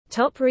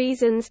Top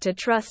reasons to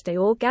trust an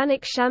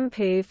organic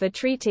shampoo for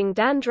treating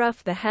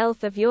dandruff. The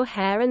health of your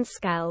hair and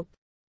scalp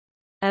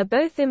are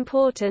both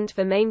important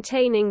for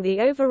maintaining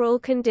the overall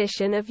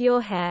condition of your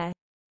hair.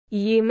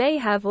 You may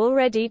have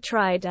already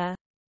tried a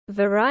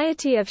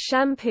variety of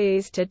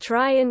shampoos to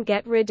try and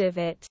get rid of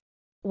it.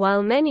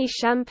 While many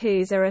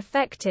shampoos are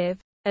effective,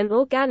 an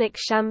organic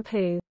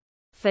shampoo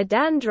for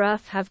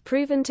dandruff have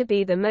proven to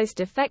be the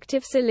most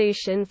effective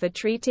solution for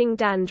treating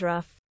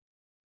dandruff.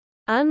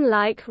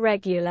 Unlike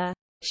regular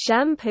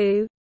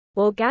shampoo,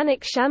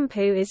 organic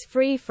shampoo is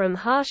free from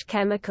harsh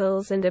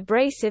chemicals and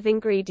abrasive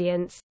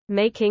ingredients,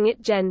 making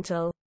it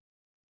gentle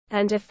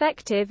and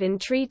effective in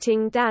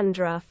treating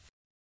dandruff.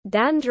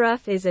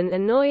 Dandruff is an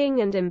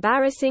annoying and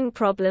embarrassing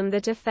problem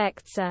that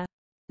affects a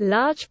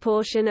large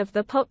portion of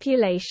the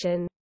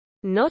population.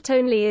 Not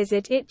only is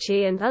it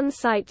itchy and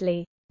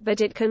unsightly, but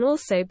it can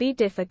also be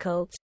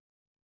difficult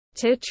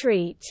to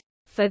treat.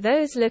 For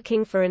those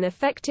looking for an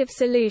effective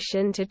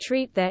solution to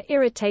treat their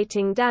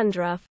irritating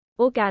dandruff,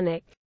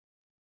 organic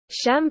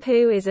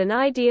shampoo is an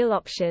ideal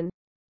option.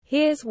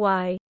 Here's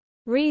why.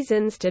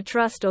 Reasons to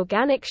trust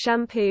organic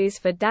shampoos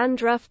for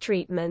dandruff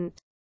treatment.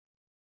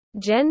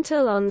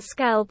 Gentle on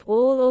scalp.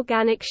 All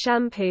organic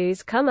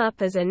shampoos come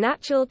up as a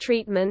natural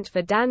treatment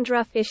for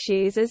dandruff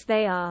issues as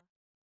they are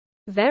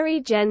very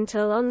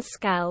gentle on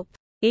scalp.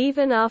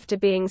 Even after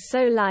being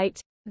so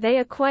light, they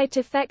are quite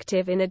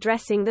effective in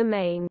addressing the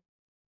main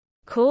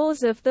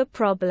cause of the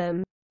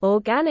problem.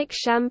 Organic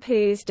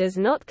shampoos does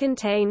not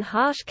contain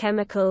harsh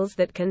chemicals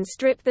that can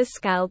strip the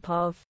scalp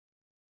of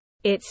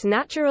its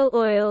natural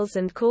oils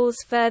and cause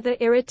further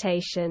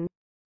irritation.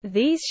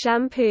 These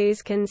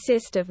shampoos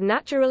consist of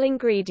natural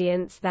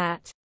ingredients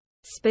that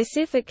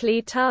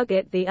specifically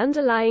target the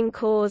underlying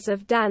cause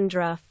of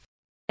dandruff.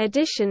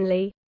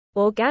 Additionally,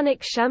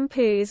 organic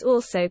shampoos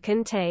also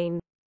contain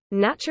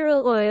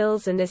natural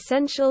oils and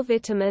essential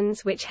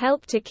vitamins which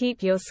help to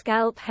keep your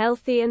scalp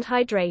healthy and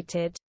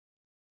hydrated.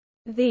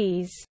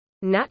 These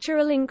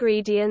natural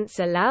ingredients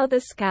allow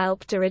the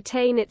scalp to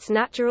retain its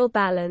natural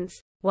balance,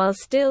 while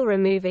still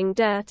removing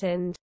dirt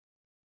and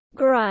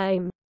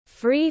grime.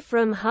 Free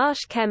from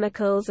harsh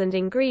chemicals and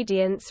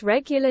ingredients.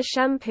 Regular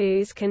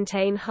shampoos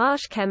contain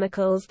harsh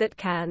chemicals that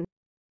can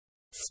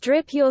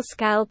strip your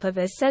scalp of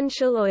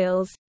essential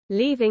oils,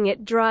 leaving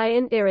it dry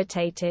and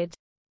irritated.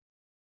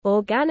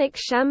 Organic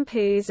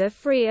shampoos are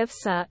free of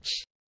such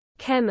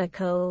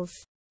chemicals.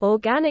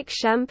 Organic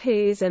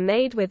shampoos are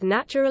made with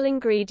natural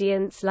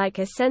ingredients like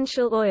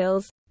essential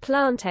oils,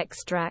 plant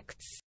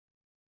extracts,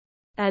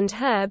 and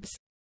herbs,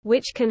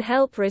 which can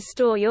help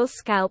restore your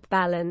scalp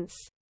balance.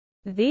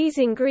 These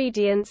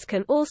ingredients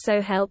can also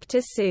help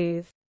to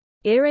soothe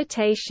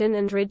irritation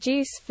and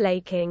reduce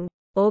flaking.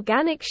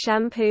 Organic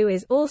shampoo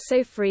is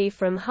also free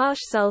from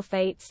harsh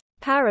sulfates,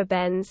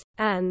 parabens,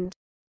 and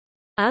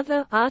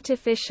other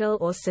artificial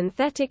or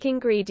synthetic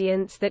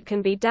ingredients that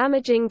can be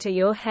damaging to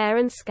your hair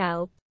and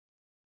scalp.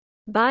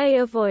 By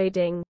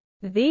avoiding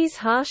these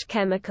harsh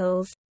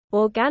chemicals,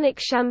 organic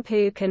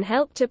shampoo can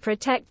help to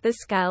protect the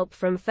scalp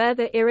from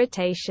further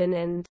irritation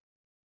and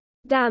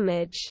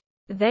damage.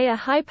 They are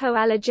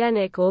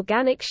hypoallergenic.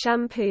 Organic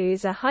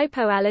shampoos are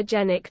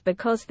hypoallergenic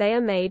because they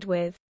are made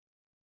with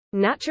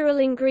natural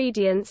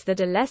ingredients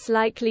that are less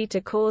likely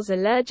to cause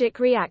allergic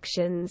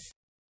reactions.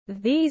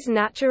 These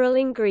natural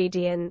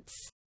ingredients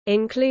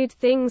include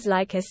things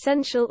like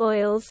essential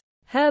oils,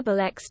 herbal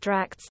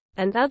extracts,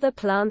 and other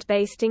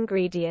plant-based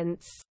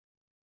ingredients.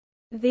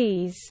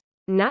 These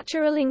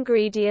natural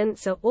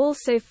ingredients are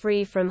also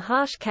free from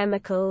harsh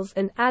chemicals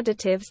and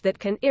additives that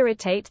can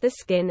irritate the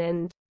skin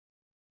and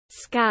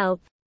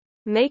scalp,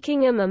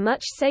 making them a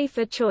much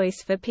safer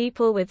choice for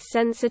people with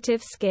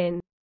sensitive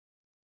skin.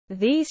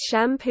 These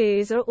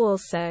shampoos are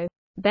also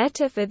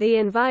better for the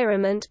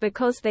environment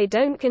because they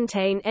don't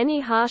contain any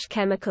harsh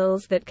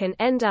chemicals that can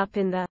end up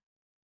in the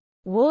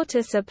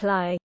water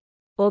supply.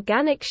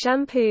 Organic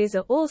shampoos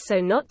are also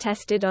not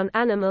tested on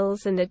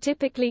animals and are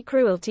typically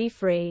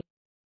cruelty-free.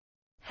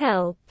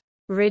 Help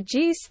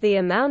reduce the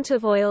amount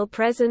of oil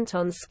present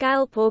on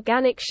scalp.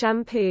 Organic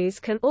shampoos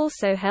can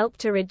also help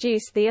to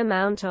reduce the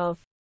amount of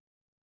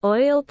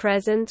oil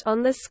present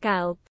on the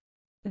scalp.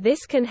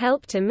 This can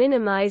help to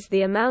minimize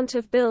the amount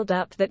of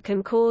buildup that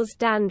can cause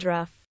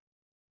dandruff.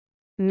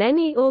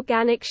 Many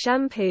organic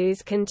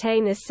shampoos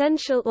contain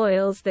essential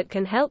oils that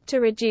can help to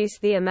reduce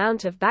the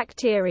amount of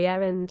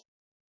bacteria and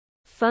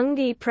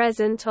fungi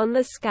present on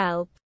the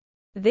scalp.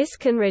 This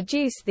can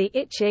reduce the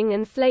itching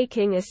and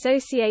flaking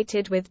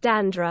associated with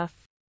dandruff.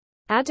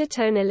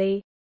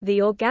 Additionally,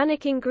 the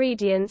organic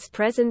ingredients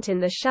present in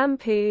the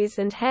shampoos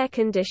and hair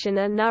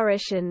conditioner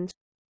nourish and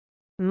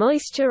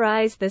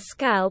moisturize the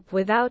scalp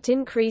without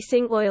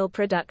increasing oil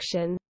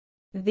production.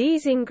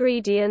 These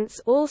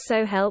ingredients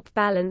also help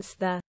balance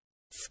the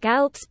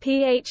scalp's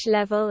pH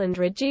level and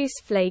reduce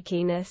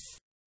flakiness.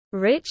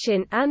 Rich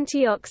in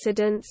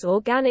antioxidants.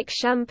 Organic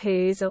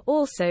shampoos are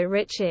also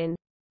rich in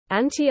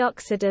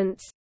antioxidants,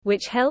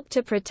 which help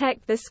to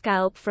protect the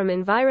scalp from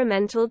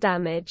environmental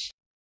damage.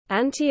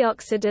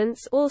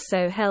 Antioxidants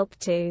also help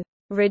to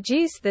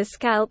reduce the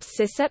scalp's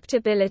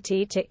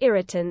susceptibility to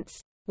irritants,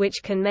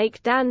 which can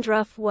make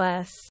dandruff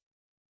worse.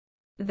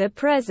 The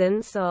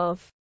presence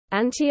of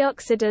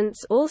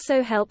antioxidants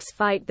also helps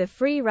fight the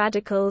free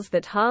radicals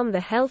that harm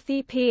the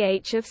healthy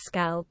pH of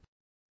scalp.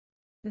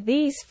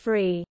 These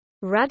free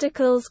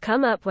radicals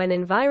come up when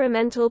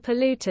environmental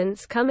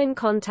pollutants come in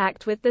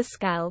contact with the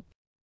scalp.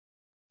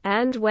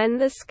 And when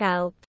the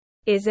scalp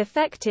is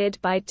affected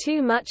by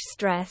too much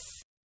stress.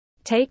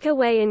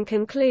 Takeaway: in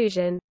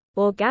conclusion,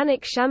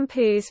 organic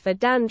shampoos for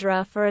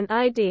dandruff are an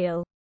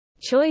ideal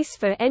choice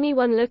for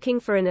anyone looking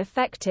for an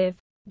effective,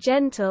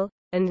 gentle,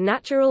 and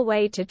natural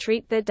way to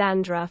treat the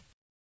dandruff.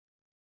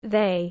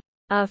 They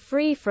are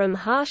free from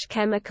harsh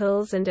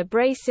chemicals and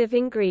abrasive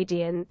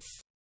ingredients.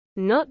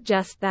 Not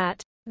just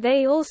that,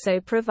 they also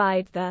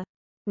provide the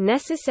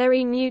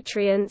necessary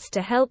nutrients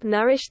to help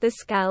nourish the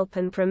scalp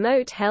and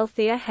promote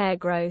healthier hair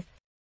growth.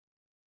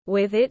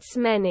 With its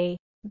many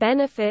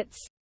benefits,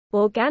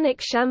 organic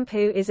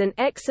shampoo is an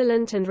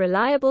excellent and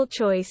reliable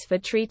choice for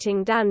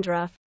treating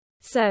dandruff.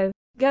 So,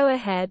 go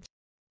ahead.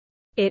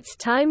 It's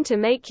time to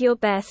make your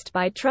best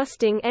by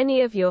trusting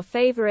any of your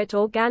favorite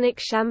organic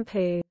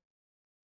shampoo.